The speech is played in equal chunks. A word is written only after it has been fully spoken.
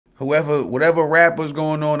whatever rappers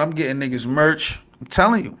going on, I'm getting niggas merch. I'm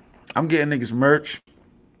telling you, I'm getting niggas merch.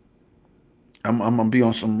 I'm gonna be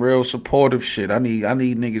on some real supportive shit. I need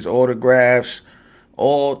niggas autographs,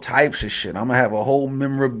 all types of shit. I'm gonna have a whole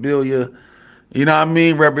memorabilia. You know what I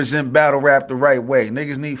mean? Represent battle rap the right way.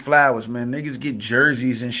 Niggas need flowers, man. Niggas get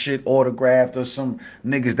jerseys and shit autographed, or some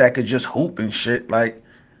niggas that could just hoop and shit. Like,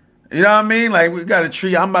 you know what I mean? Like, we gotta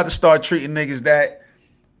treat. I'm about to start treating niggas that.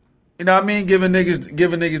 You know what I mean? Giving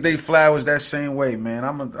niggas they flowers that same way, man.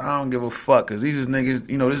 I don't give a fuck, cause these is niggas.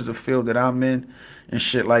 You know, this is the field that I'm in and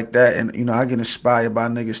shit like that. And you know, I get inspired by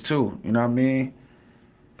niggas too. You know what I mean?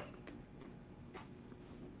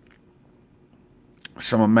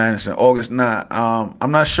 Summer Madness in August 9.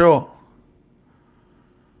 I'm not sure.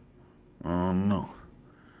 I don't know.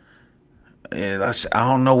 Yeah, I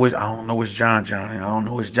don't know which John John. I don't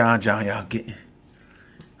know which John John y'all getting.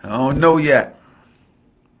 I don't know yet.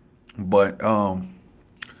 But no,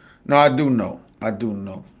 I do know. I do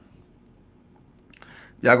know.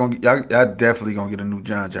 Y'all definitely gonna get a new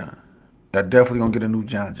John John. Y'all definitely gonna get a new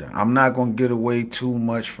John John. I'm not gonna get away too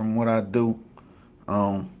much from what I do.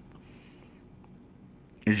 Um,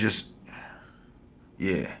 it's just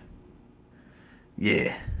yeah,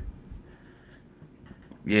 yeah,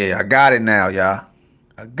 yeah. I got it now, y'all.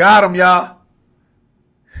 I got him, y'all.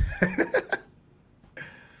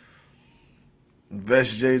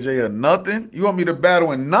 Invest JJ or nothing. You want me to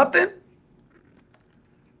battle in nothing?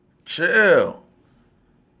 Chill,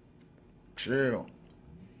 chill.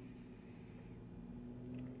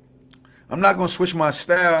 I'm not gonna switch my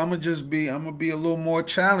style. I'm gonna be a little more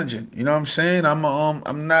challenging. You know what I'm saying? I'm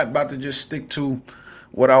not about to just stick to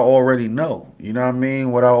what I already know. You know what I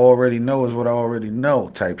mean? What I already know is what I already know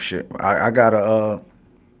type shit. I gotta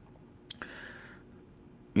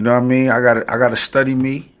you know what I mean? I gotta study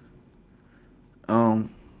me. Um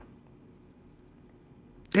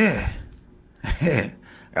yeah. Yeah.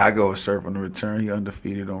 I go with Surf on the return. He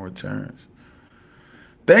undefeated on returns.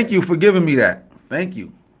 Thank you for giving me that. Thank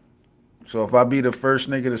you. So if I be the first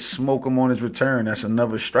nigga to smoke him on his return, that's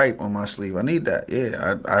another stripe on my sleeve. I need that.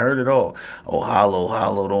 Yeah, I heard it all. Oh,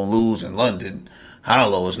 Hollow don't lose in London.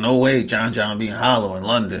 Hollow, there's no way John John being Hollow in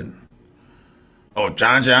London. Oh,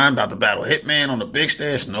 John John about to battle Hitman on the big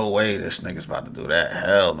stage? No way this nigga's about to do that.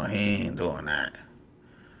 Hell no, he ain't doing that.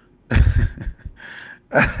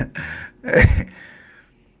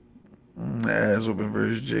 Ass whooping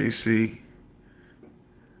versus JC.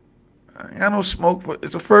 I ain't got no smoke for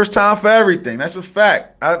it's the first time for everything. That's a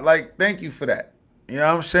fact. I like thank you for that. You know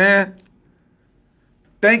what I'm saying?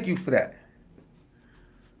 Thank you for that.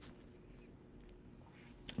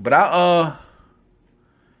 But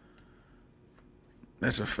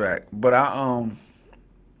that's a fact. But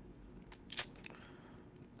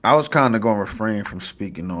I was kind of gonna refrain from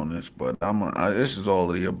speaking on this, but this is all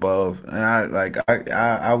of the above, and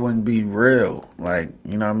I wouldn't be real, like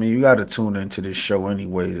you know what I mean. You got to tune into this show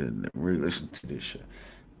anyway to really listen to this shit.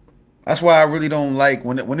 That's why I really don't like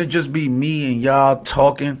when it just be me and y'all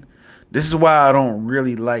talking. This is why I don't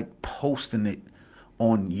really like posting it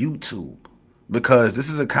on YouTube because this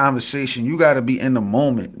is a conversation you got to be in the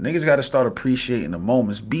moment. Niggas got to start appreciating the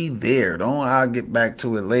moments. Be there. Don't I'll get back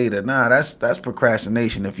to it later. Nah, that's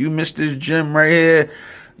procrastination. If you missed this gym right here,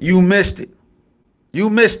 you missed it. You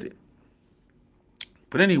missed it.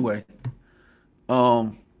 But anyway,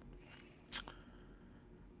 um,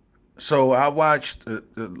 so I watched the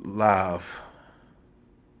live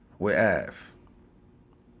with Av.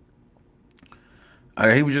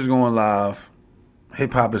 He was just going live.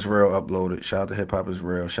 Hiphopisreal uploaded. Shout out to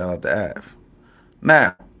Hiphopisreal. Shout out to Av.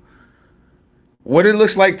 Now, what it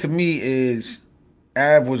looks like to me is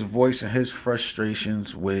Av was voicing his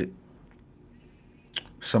frustrations with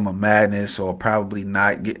Summer Madness or probably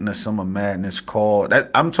not getting a Summer Madness call. That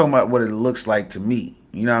I'm talking about what it looks like to me.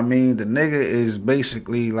 You know what I mean? The nigga is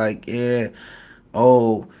basically like, yeah,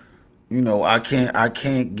 oh, you know, I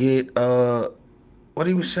can't get what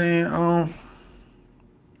he was saying,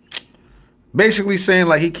 basically saying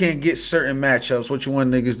like he can't get certain matchups, what you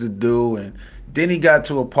want niggas to do, and then he got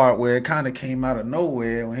to a part where it kind of came out of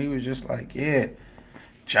nowhere when he was just like, yeah,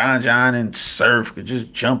 John and Surf could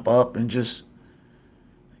just jump up and just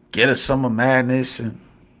get a Summer Madness and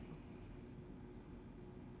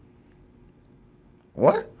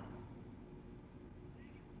what?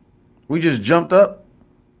 We just jumped up.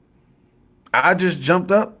 I just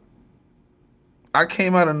jumped up. I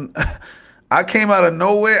came out of I came out of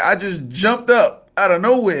nowhere. I just jumped up out of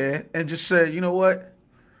nowhere and just said, you know what?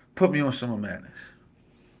 Put me on Summer Madness.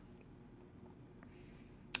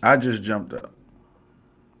 I just jumped up.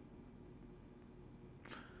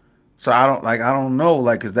 So I don't know,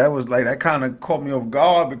 like, cause that was like that kind of caught me off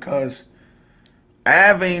guard because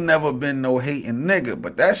Av ain't never been no hating nigga,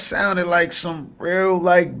 but that sounded like some real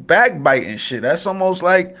like backbiting shit. That's almost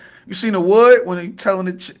like you seen the Wood when you telling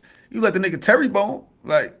the you let the nigga Terry bone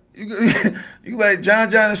like you you let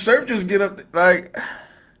John and Surf just get up like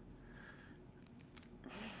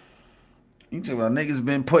you talking about niggas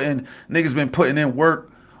been putting in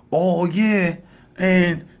work. Oh yeah,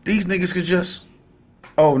 and these niggas could just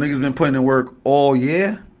niggas been putting in work all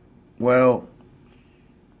year. Well,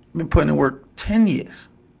 been putting in work 10 years.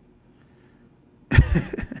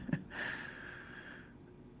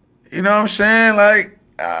 You know what I'm saying? Like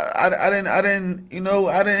I didn't, I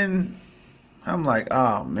didn't. I'm like,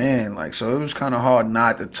 oh man, like so it was kind of hard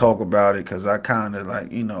not to talk about it because I kind of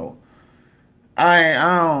like, I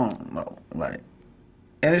don't know, like,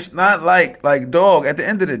 and it's not like dog. At the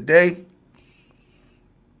end of the day,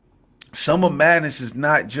 Summer Madness is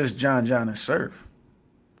not just John and Surf.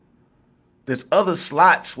 There's other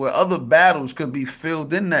slots where other battles could be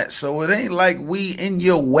filled in that. So it ain't like we in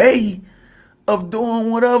your way of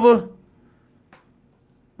doing whatever.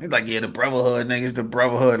 It's like, yeah, the Brotherhood, niggas, the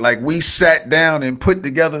Brotherhood. Like, we sat down and put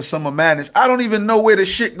together Summer Madness. I don't even know where the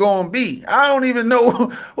shit gonna be. I don't even know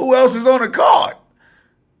who else is on the card.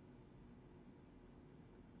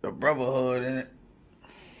 The Brotherhood, and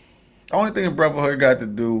the only thing the Brotherhood got to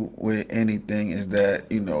do with anything is that,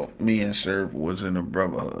 me and Surf was in the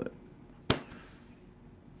Brotherhood.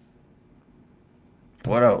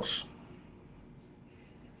 What else?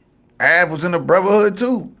 Av was in the Brotherhood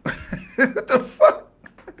too. What the fuck?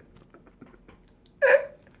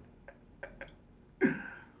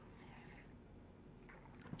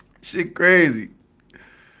 Shit crazy.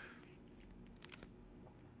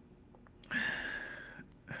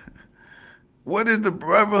 What is the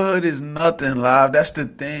Brotherhood is nothing, live. That's the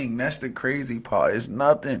thing. That's the crazy part. It's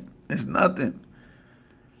nothing. It's nothing.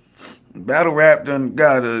 Battle rap done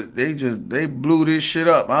got they blew this shit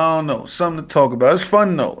up. I don't know. Something to talk about. It's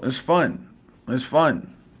fun though. It's fun. It's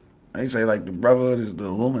fun. They say like the Brotherhood is the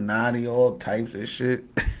Illuminati, all types of shit.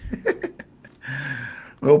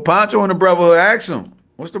 Lil Poncho in the Brotherhood, ask him.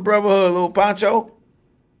 What's the Brotherhood, Lil Poncho?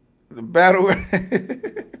 The battle rap.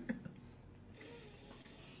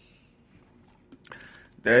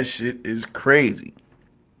 That shit is crazy.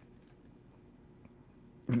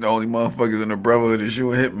 The only motherfuckers in the Brotherhood is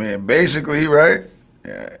you and Hitman. Basically, right?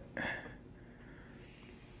 Yeah.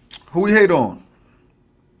 Who we hate on?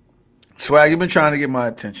 Swag, you been trying to get my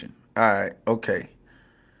attention. Alright, okay.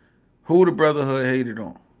 Who the Brotherhood hated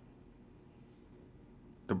on?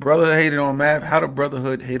 The Brotherhood hated on Math? How the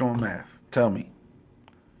Brotherhood hate on Math? Tell me.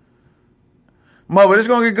 Mother, it's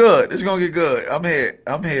gonna get good. It's gonna get good. I'm here.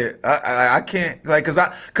 I'm here. I can't like cause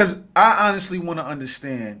I honestly want to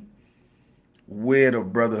understand where the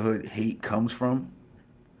Brotherhood hate comes from.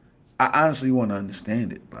 I honestly want to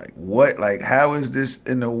understand it. Like what? Like how is this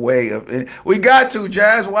in the way of it? We got to,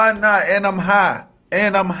 Jazz. Why not? And I'm high.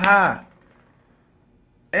 And I'm high.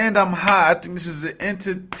 And I'm high. I think this is an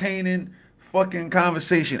entertaining fucking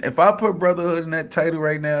conversation. If I put Brotherhood in that title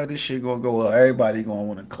right now, this shit gonna go up. Everybody gonna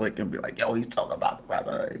want to click and be like, yo, he's talking about the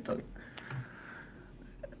Brotherhood.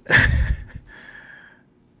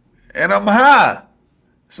 And I'm high.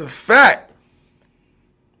 It's a fact.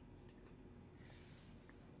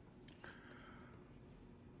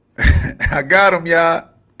 I got him, y'all.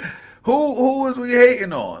 Who is we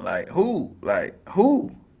hating on? Like who? Like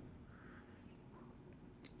who?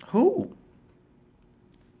 Who?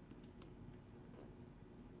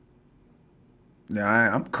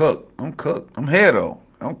 Nah, I'm cooked. I'm cooked. I'm here though.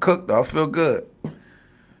 I'm cooked though. I feel good.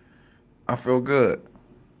 I feel good.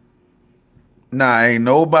 Nah, ain't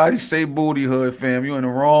nobody say booty hood, fam. You in the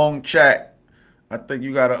wrong chat. I think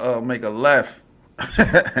you gotta make a left.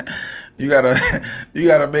 you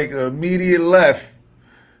gotta make an immediate left.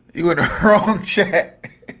 You in the wrong chat.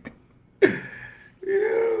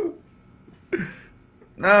 Yeah.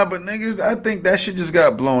 Nah, but niggas, I think that shit just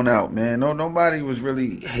got blown out, man. No, nobody was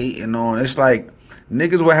really hating on. It's like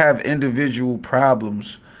niggas will have individual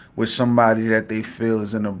problems with somebody that they feel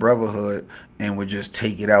is in the Brotherhood and would just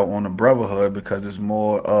take it out on the Brotherhood because it's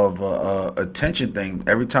more of a attention thing.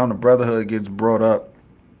 Every time the Brotherhood gets brought up,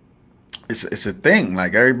 it's a thing.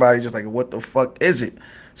 Like everybody just like, what the fuck is it?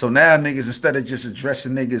 So now niggas, instead of just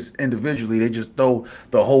addressing niggas individually, they just throw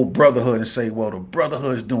the whole Brotherhood and say, well, the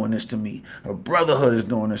Brotherhood is doing this to me. The Brotherhood is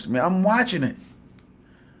doing this to me. I'm watching it.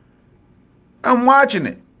 I'm watching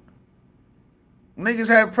it. Niggas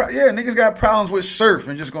niggas got problems with Surf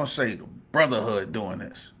and just gonna say the Brotherhood doing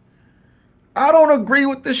this. I don't agree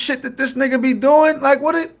with the shit that this nigga be doing. Like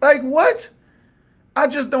what? I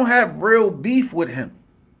just don't have real beef with him.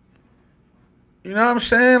 You know what I'm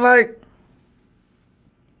saying? Like,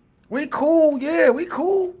 we cool, yeah, we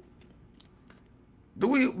cool. Do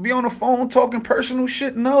we be on the phone talking personal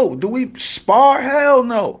shit? No. Do we spar? Hell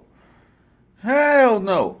no. Hell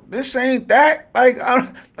no. This ain't that. Like,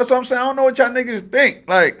 that's what I'm saying. I don't know what y'all niggas think.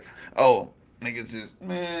 Like, oh, niggas is,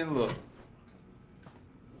 man, look.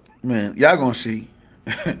 Man, y'all gonna see.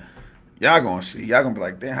 Y'all gonna see. Y'all gonna be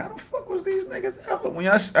like, damn, how the fuck was these niggas ever? When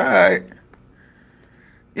y'all, all right.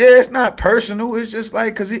 Yeah, it's not personal. It's just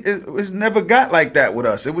like, because it's never got like that with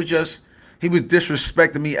us. It was just, he was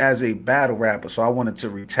disrespecting me as a battle rapper. So I wanted to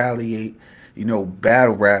retaliate,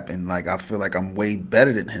 battle rap. And like, I feel like I'm way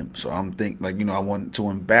better than him. So I'm like, I wanted to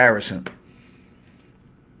embarrass him.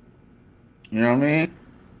 You know what I mean?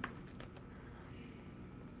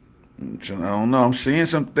 So, I don't know. I'm seeing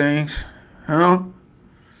some things. Huh?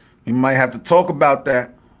 We might have to talk about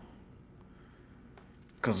that.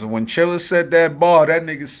 Because when Chilla said that bar, that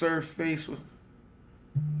nigga Surf face was.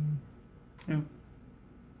 Yeah.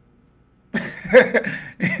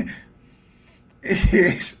 He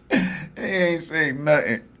ain't saying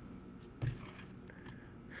nothing.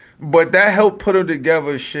 But that helped put her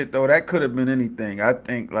together shit, though. That could have been anything. I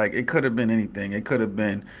think, like, it could have been anything. It could have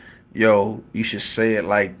been, yo, you should say it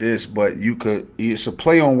like this, but it's a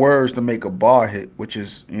play on words to make a bar hit, which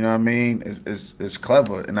is, you know what I mean? It's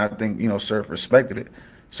clever. And I think, Surf respected it.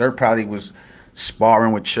 Surf probably was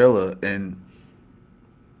sparring with Chilla, and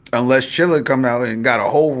unless Chilla come out and got a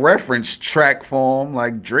whole reference track for him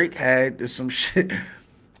like Drake had to some shit.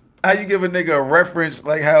 How you give a nigga a reference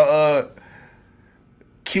like how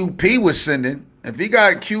QP was sending? If he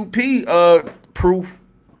got QP proof,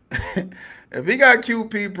 if he got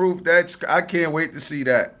QP proof, I can't wait to see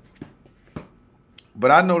that.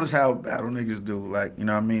 But I notice how battle niggas do, like, you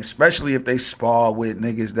know what I mean? Especially if they spar with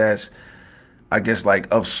niggas that's, I guess, like,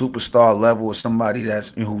 of superstar level, or somebody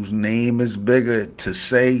that's whose name is bigger, to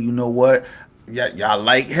say, you know what, y'all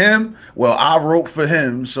like him? Well, I wrote for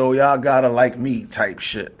him, so y'all gotta like me type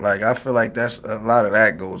shit. Like, I feel like that's a lot of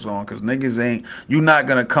that goes on, because niggas you not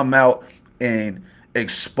gonna come out and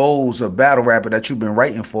expose a battle rapper that you've been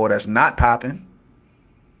writing for that's not popping.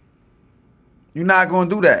 You're not gonna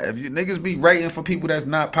do that. If you niggas be writing for people that's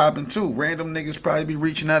not popping too, random niggas probably be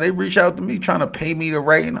reaching out. They reach out to me trying to pay me to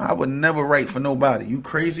write, and I would never write for nobody. You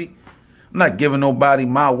crazy? I'm not giving nobody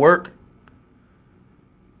my work.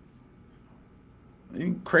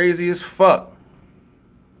 You crazy as fuck.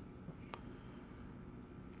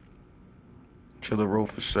 Chilla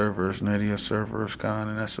wrote for servers, Nadia servers, Con,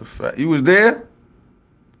 and that's a fact. You was there?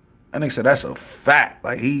 That nigga said that's a fact.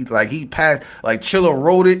 Like he passed, like Chilla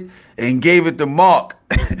wrote it and gave it to Mark.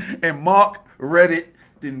 And Mark read it,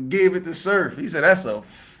 then gave it to Surf. He said that's a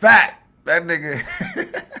fact. That nigga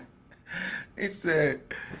he said,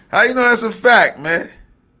 how you know that's a fact, man?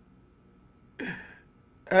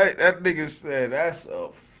 Hey, that nigga said that's a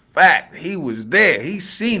fact. He was there. He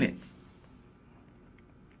seen it.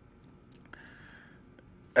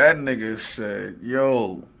 That nigga said,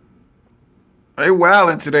 yo, they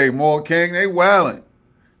wildin' today, More King. They wildin'.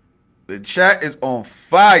 The chat is on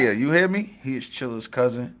fire. You hear me? He is Chilla's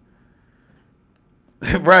cousin.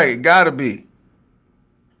 Right, gotta be.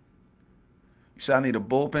 You said I need a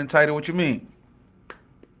bullpen title. What you mean?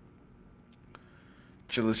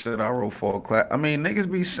 Chilla said I wrote for a class. I mean,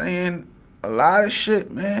 niggas be saying a lot of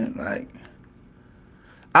shit, man. Like,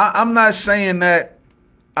 I'm not saying that.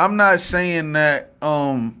 I'm not saying that.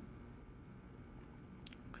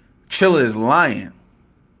 Chilla is lying.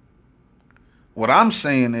 What I'm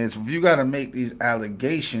saying is, if you gotta make these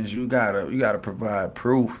allegations, you gotta provide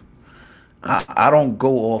proof. I don't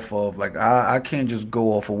go off of, like, I can't just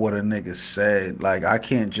go off of what a nigga said. Like, I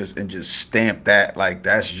can't just stamp that like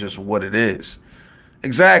that's just what it is.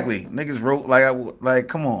 Exactly. Niggas wrote like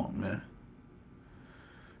come on, man.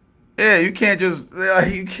 Yeah, you can't just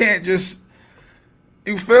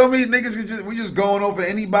you feel me? Niggas we just going over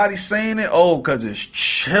anybody saying it. Oh, cause it's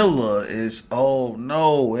Chilla. Oh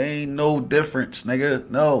no, ain't no difference, nigga.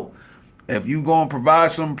 No. If you gonna provide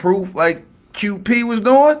some proof like QP was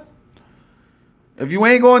doing, if you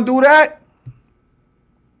ain't gonna do that,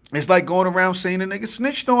 it's like going around saying a nigga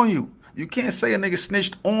snitched on you. You can't say a nigga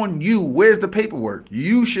snitched on you. Where's the paperwork?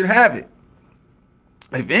 You should have it.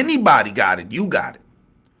 If anybody got it, you got it.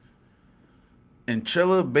 And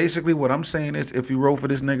Chilla, basically what I'm saying is, if you wrote for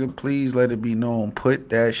this nigga, please let it be known. Put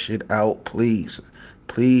that shit out, please.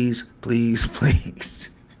 Please, please,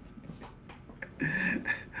 please.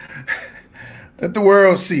 Let the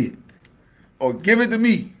world see it. Or give it to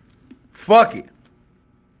me. Fuck it.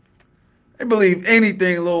 They believe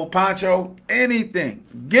anything, Lil Poncho. Anything.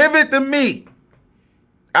 Give it to me.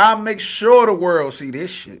 I'll make sure the world see this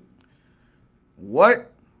shit.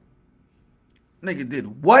 What? Nigga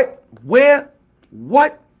did what? Where?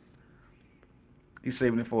 What? He's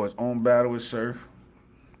saving it for his own battle with Surf.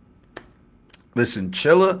 Listen,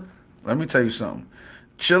 Chilla, let me tell you something.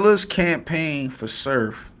 Chilla's campaign for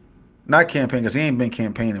Surf, not campaign because he ain't been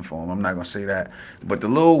campaigning for him. I'm not gonna say that. But the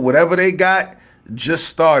little whatever they got just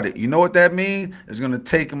started. You know what that means? It's gonna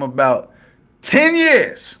take him about 10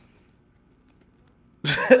 years.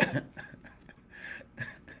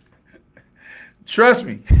 Trust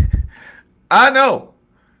me. I know.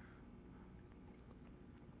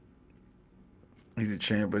 He's the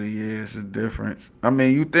champ of the year. It's a difference. I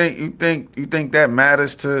mean, you think that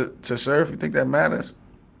matters to Surf? You think that matters?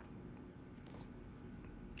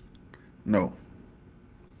 No.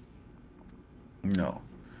 No.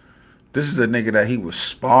 This is a nigga that he was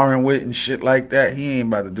sparring with and shit like that. He ain't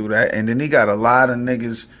about to do that. And then he got a lot of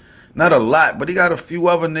niggas, not a lot, but he got a few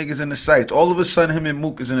other niggas in the sights. All of a sudden, him and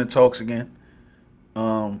Mook is in the talks again.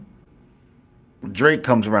 Drake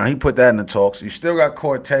comes around. He put that in the talks. You still got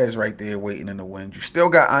Cortez right there waiting in the wings. You still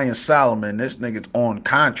got Iron Solomon. This nigga's on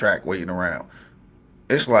contract waiting around.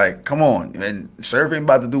 It's like, come on. And Surf ain't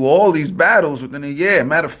about to do all these battles within a year.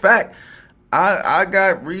 Matter of fact, I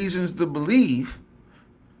got reasons to believe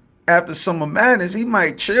after Summer Madness, he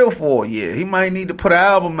might chill for a year. He might need to put an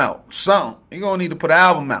album out. Something. He gonna need to put an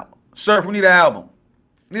album out. Surf, we need an album.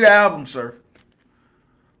 We need an album, Surf.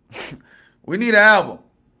 We need an album.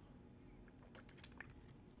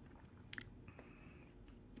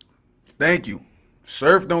 Thank you.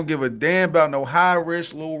 Surf don't give a damn about no high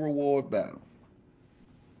risk, low reward battle.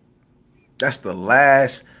 That's the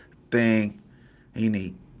last thing he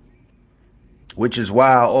need. Which is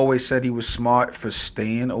why I always said he was smart for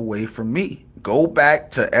staying away from me. Go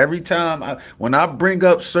back to every time when I bring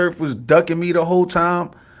up Surf was ducking me the whole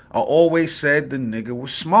time, I always said the nigga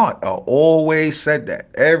was smart. I always said that.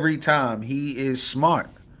 Every time. He is smart.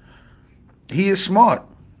 He is smart.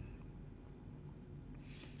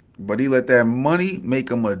 But he let that money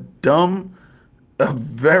make him a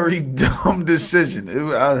very dumb decision.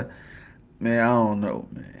 Man, I don't know,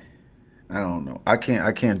 man. I don't know. I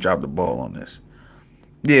can't drop the ball on this.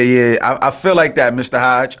 Yeah. I feel like that, Mr.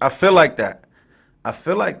 Hodge. I feel like that. I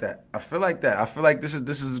feel like this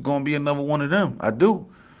is gonna be another one of them. I do.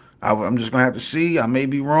 I'm just gonna have to see. I may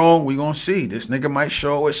be wrong. We gonna see. This nigga might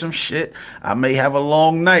show up with some shit. I may have a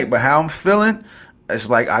long night, but how I'm feeling, it's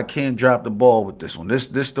like I can't drop the ball with this one. This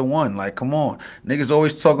the one. Like, come on. Niggas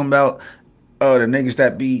always talking about the niggas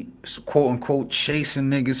that be quote unquote chasing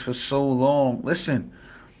niggas for so long. Listen,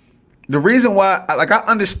 the reason why, I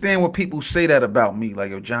understand what people say that about me.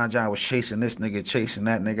 Like, if John was chasing this nigga, chasing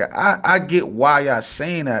that nigga. I get why y'all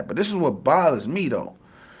saying that, but this is what bothers me though.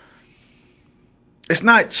 It's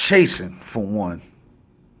not chasing, for one.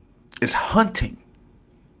 It's hunting.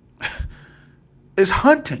 It's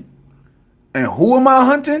hunting. And who am I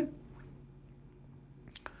hunting?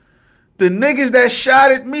 The niggas that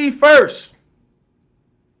shot at me first.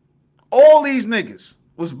 All these niggas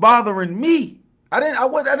was bothering me. I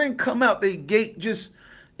didn't come out the gate just,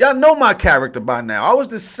 y'all know my character by now. I was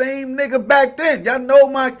the same nigga back then. Y'all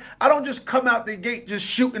know I don't just come out the gate just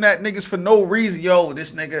shooting at niggas for no reason. Yo,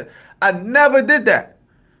 this nigga, I never did that.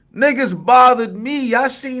 Niggas bothered me. Y'all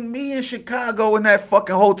seen me in Chicago in that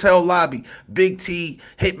fucking hotel lobby. Big T,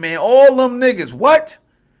 Hitman, all them niggas. What?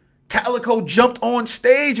 Calico jumped on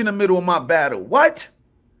stage in the middle of my battle. What?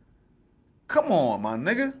 Come on, my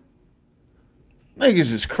nigga.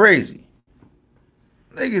 Niggas is crazy.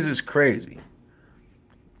 Niggas is crazy.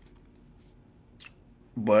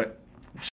 But